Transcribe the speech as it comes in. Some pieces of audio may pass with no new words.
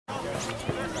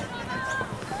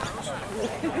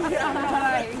Please.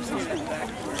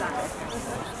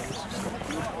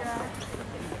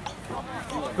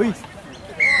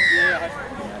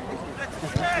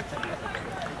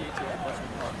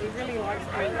 He really likes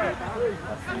being here.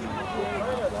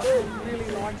 He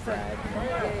really likes it.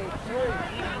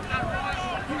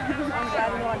 I'm glad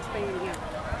he likes being here.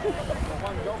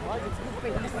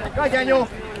 Go, Daniel.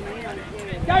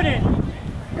 Go, Dan.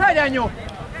 Go, Daniel.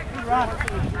 Run.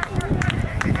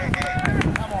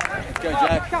 Go,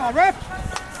 Jack. Come on, ref.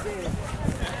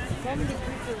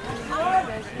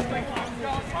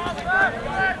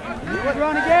 Good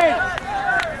run again.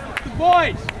 Good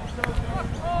boys.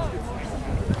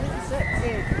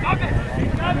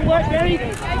 Good work, Benny.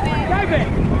 Go, Ben.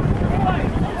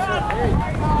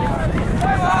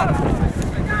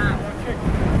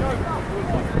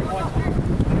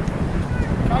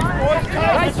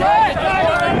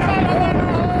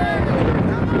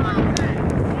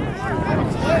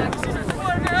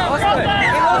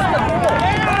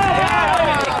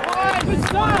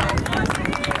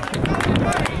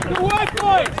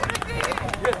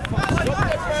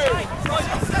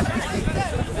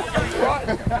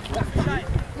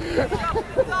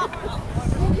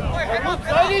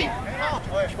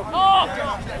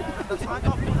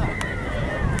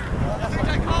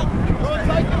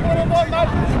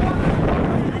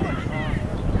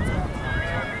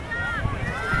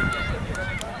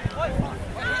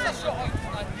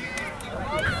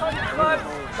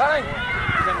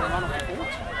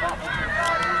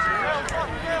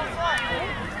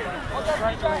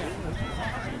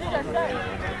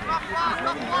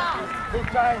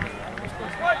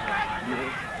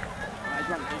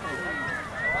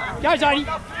 Go, Zadie.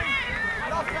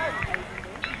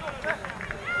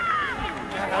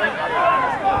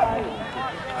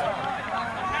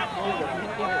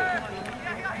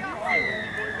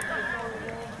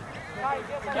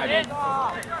 Go, Dan.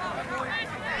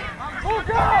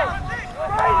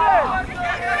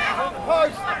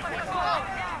 Post.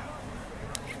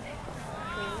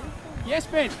 Yes,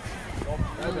 Ben. So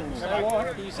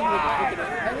what? Can you see what you're looking at?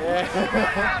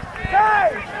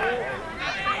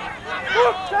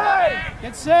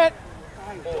 Get set.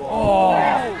 Oh.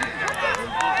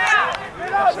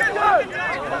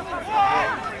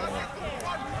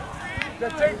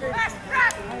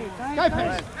 Go,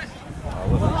 Pez.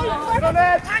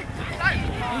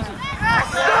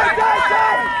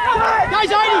 Go,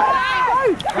 Zadie.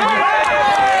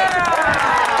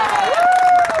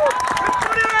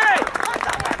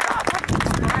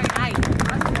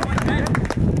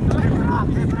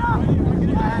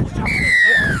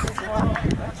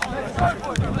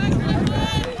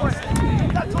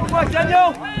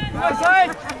 Daniel, go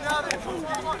side.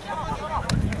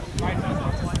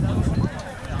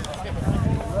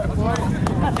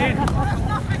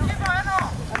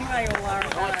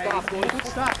 Good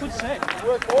start, good set.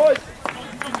 Work, boys.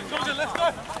 Let's go.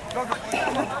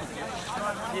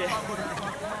 Yeah.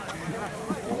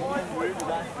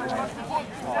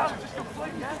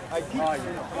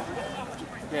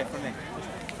 Yeah, from there.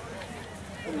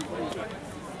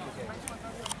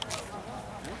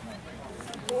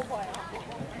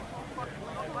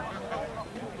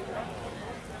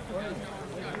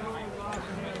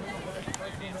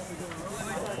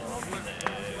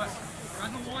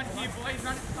 Run the line here, boys.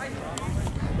 Run it straight.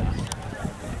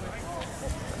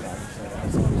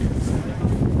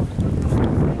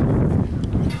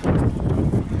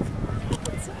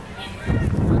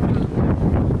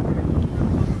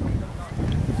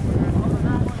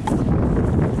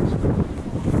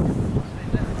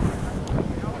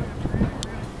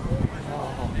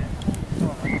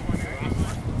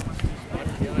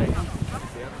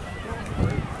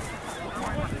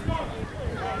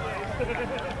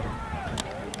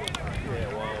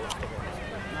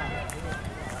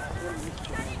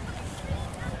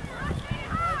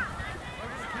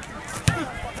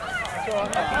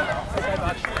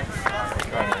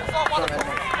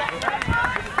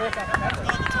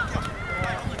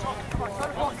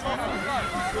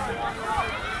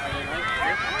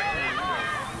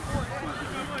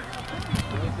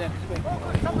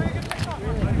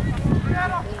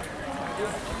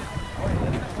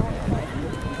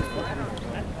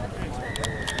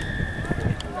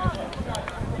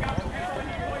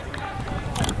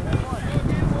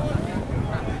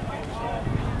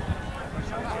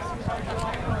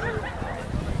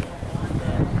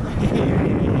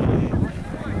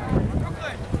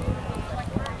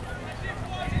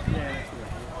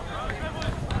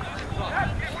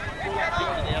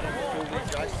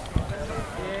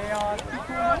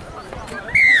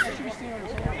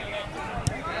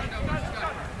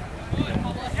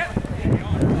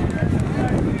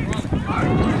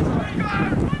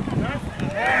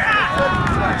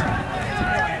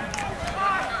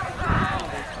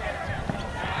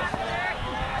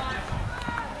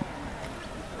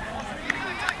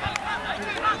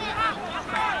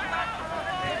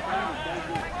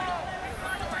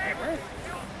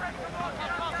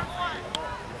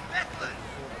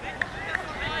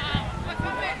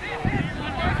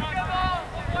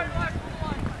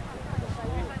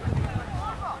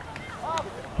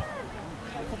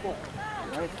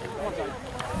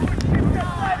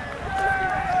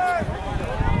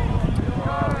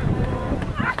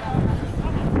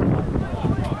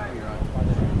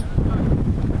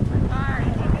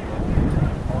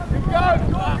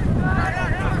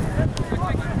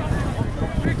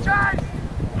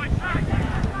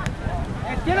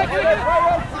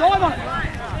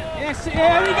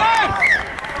 Here we go!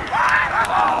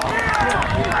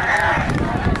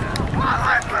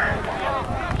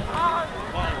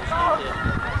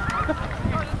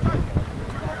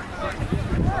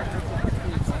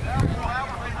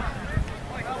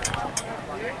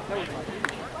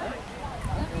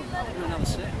 Another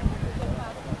set.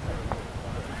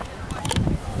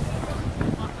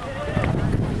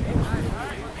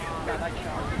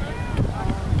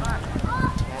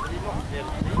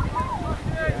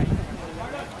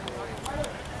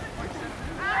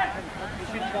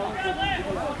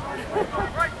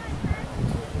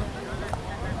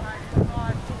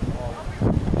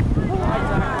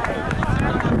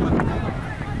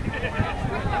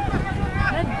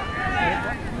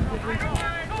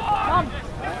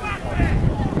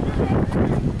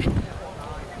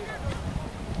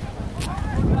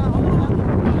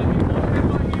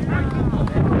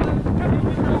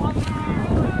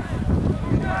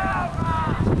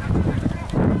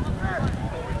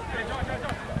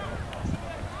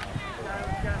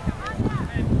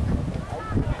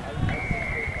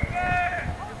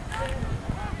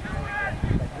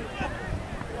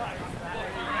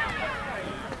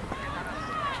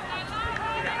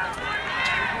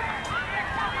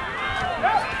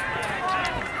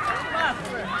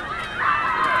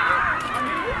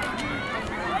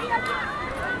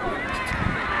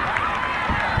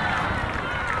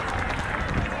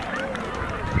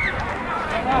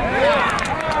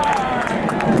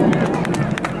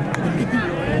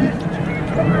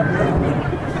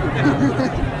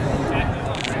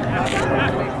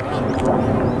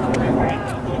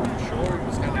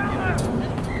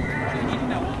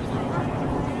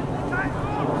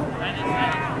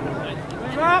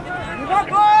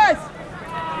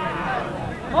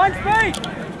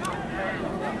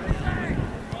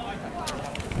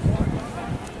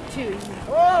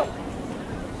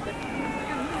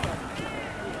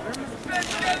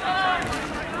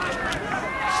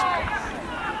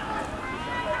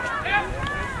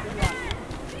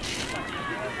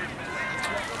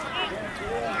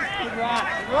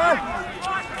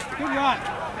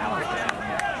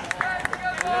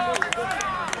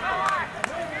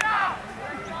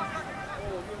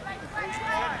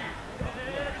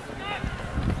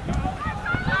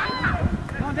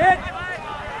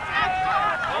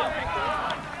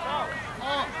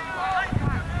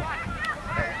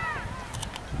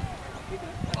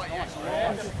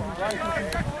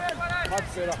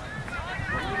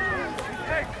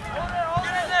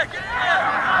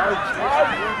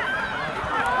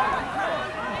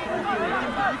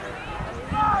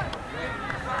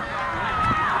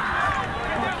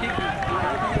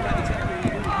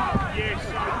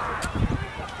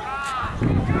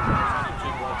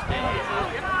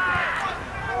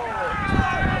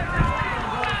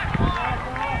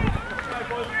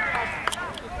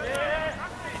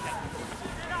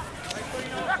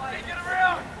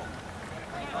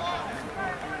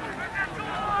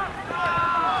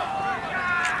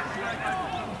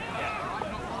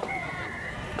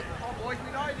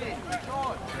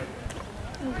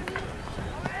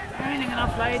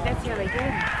 That's how they do.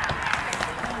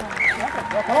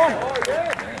 Rock on! Oh,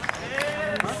 yeah.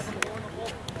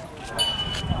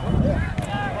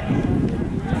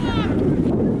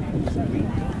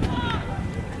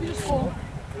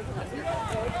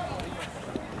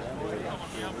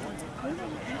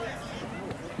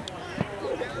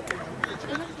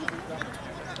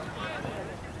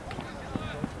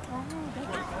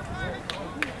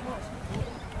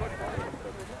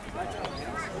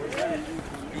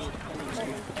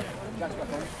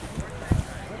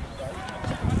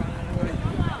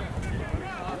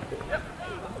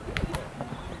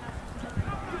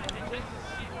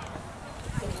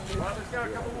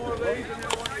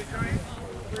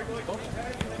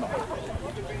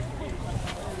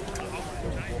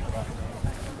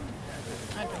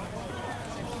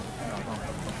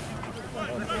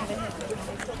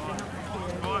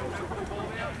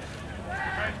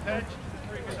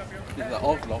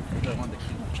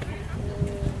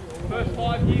 First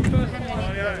 5 years, first one.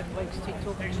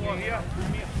 Next one here.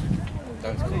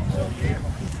 That's cool.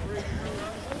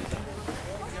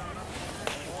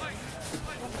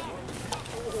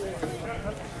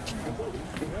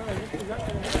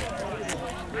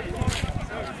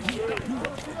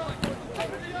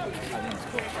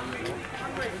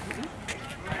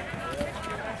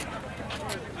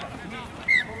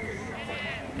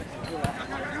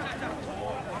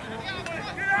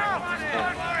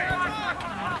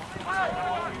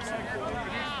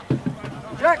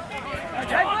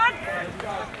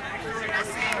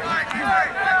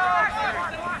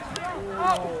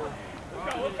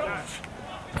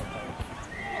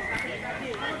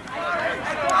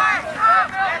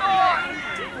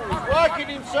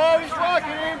 rocking him, sir. He's rocking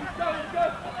him.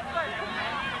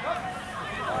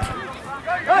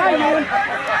 Hey, Ewan.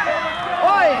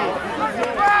 Oi!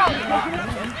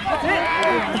 That's it.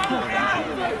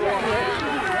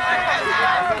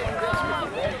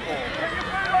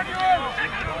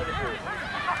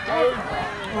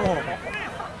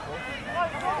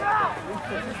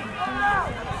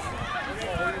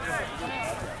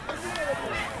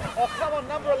 Oh, come on,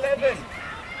 number 11.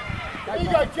 There you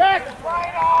go, Jack.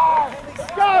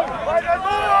 Let's go.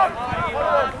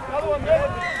 Another one, man.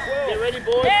 Get ready,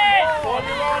 boys. Time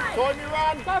you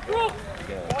run. Go, Brooke.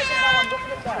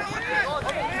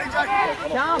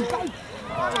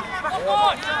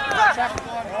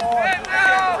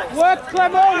 Work,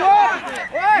 Glenmore, work.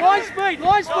 Line speed.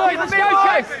 Let's go,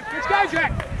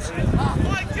 Jack.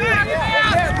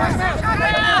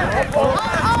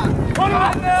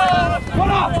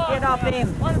 Get up him.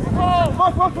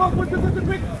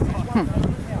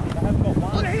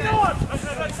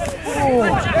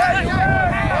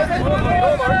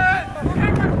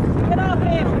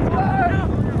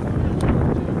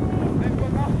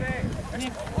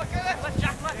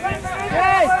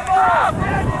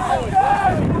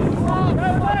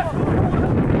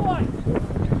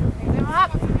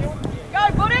 Go,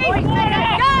 buddy! Go!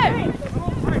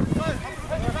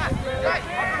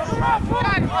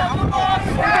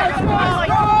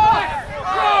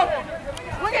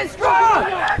 Swing it strong!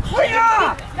 Swing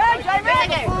up! Go,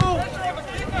 Jamie!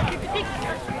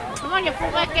 Come on, you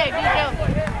fullback, go, good job.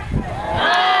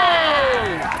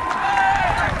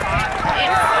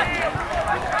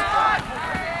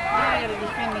 I gotta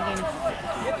defend again.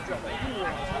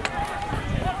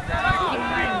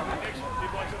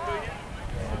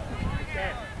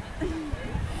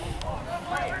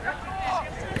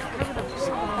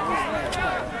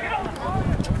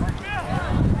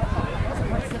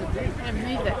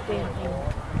 Move that damn thing.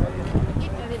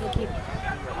 Get the little kid.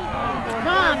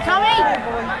 Come on, Tommy!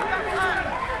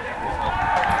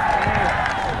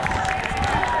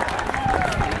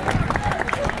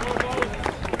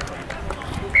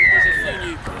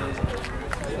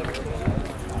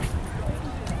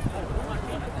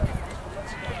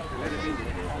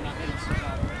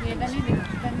 Yeah, they need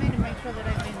to make sure they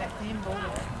don't leave that damn ball.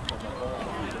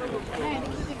 No, they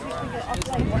keep expecting to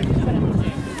offside one. To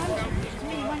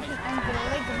me, one should aim for the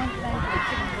legs and one should aim for the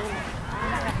chicken ball. And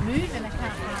they can't move and they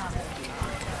can't pass.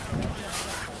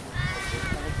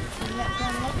 Does that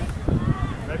sound logic?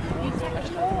 You take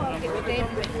a ball, I'll get the damn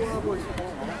ball. They can't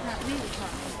move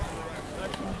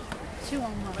it. Two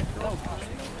on one.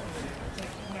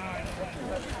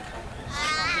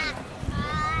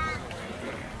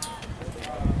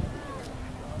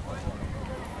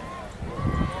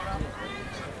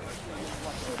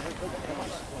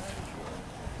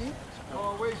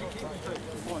 Oh, where's your keeper?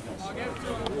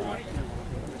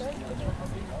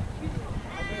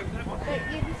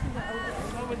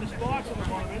 With the spikes on the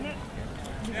bottom, isn't it?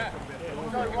 Yeah.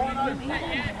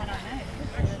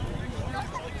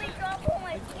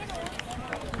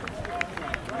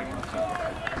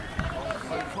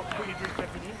 Put your drink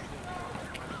back in here.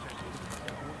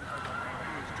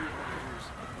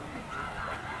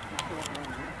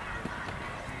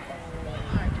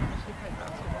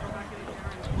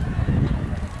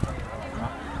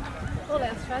 All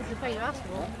our straws to play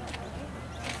basketball.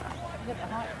 Get the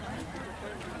height.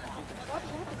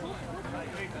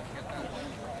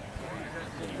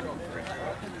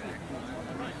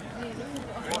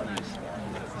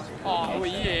 Oh, well,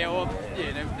 yeah,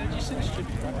 they're just in the stupid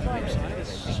games, so this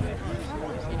is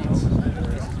idiots.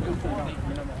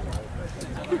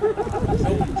 This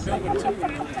is Melbourne too.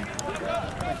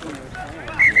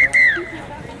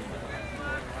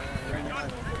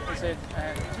 They said,